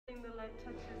the light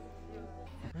touches yours.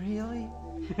 Really?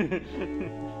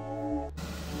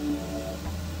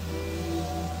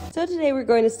 So today we're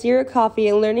going to Syra Coffee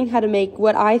and learning how to make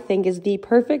what I think is the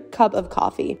perfect cup of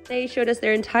coffee. They showed us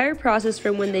their entire process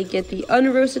from when they get the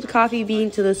unroasted coffee bean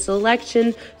to the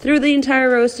selection through the entire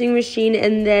roasting machine,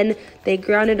 and then they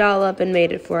ground it all up and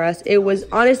made it for us. It was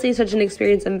honestly such an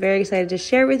experience I'm very excited to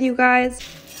share with you guys.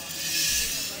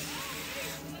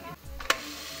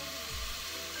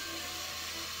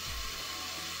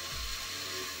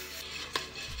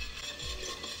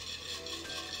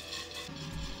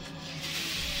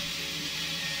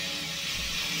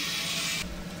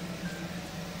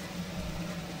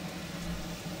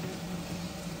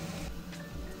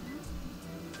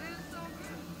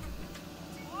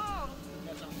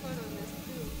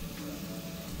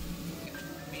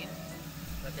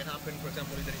 That can happen, for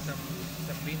example, if there is some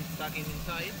beans stacking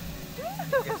inside.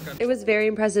 It was very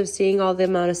impressive seeing all the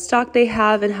amount of stock they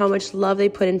have and how much love they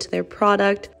put into their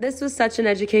product. This was such an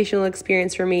educational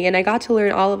experience for me, and I got to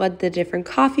learn all about the different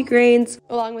coffee grains,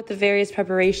 along with the various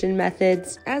preparation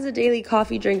methods. As a daily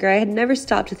coffee drinker, I had never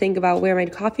stopped to think about where my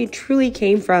coffee truly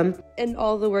came from and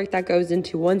all the work that goes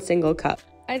into one single cup.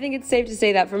 I think it's safe to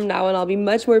say that from now on I'll be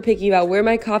much more picky about where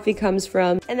my coffee comes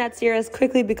from, and that Syra has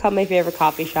quickly become my favorite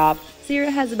coffee shop.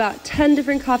 Syra has about 10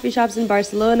 different coffee shops in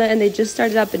Barcelona, and they just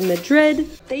started up in Madrid.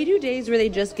 They do days where they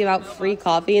just give out free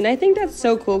coffee, and I think that's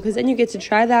so cool because then you get to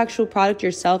try the actual product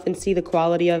yourself and see the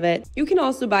quality of it. You can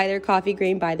also buy their coffee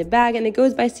grain by the bag, and it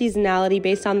goes by seasonality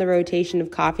based on the rotation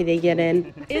of coffee they get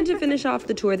in. And to finish off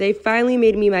the tour, they finally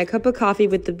made me my cup of coffee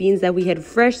with the beans that we had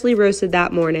freshly roasted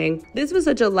that morning. This was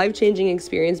such a life-changing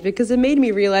experience because it made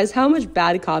me realize how much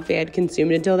bad coffee I had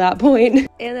consumed until that point,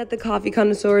 and that the coffee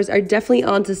connoisseurs are definitely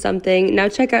onto something. Now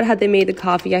check out how they made the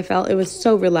coffee. I felt it was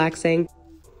so relaxing.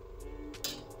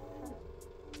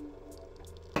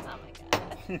 Oh my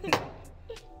god.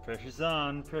 Pressure's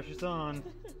on, pressure's on.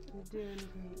 You're doing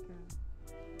great, girl.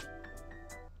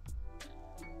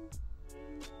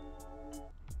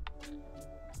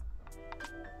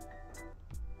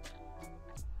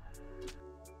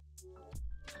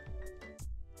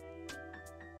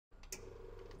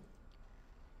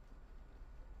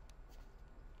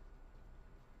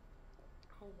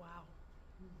 Oh wow.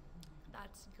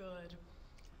 That's good.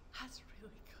 That's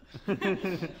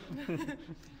really good.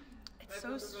 It's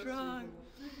so strong.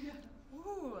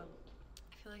 Ooh.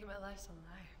 I feel like my life's a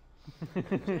lie.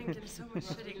 I'm drinking so much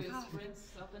shitty coffee.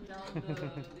 Up and down the,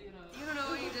 You don't know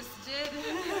what you just did.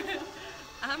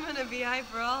 I'm gonna be high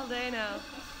for all day now.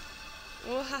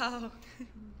 Wow.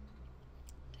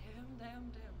 Damn.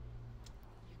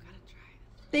 You gotta try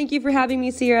it. Thank you for having me,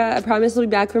 Syra. I promise I'll be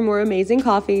back for more amazing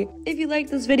coffee. If you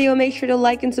liked this video, make sure to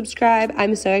like and subscribe.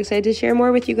 I'm so excited to share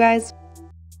more with you guys.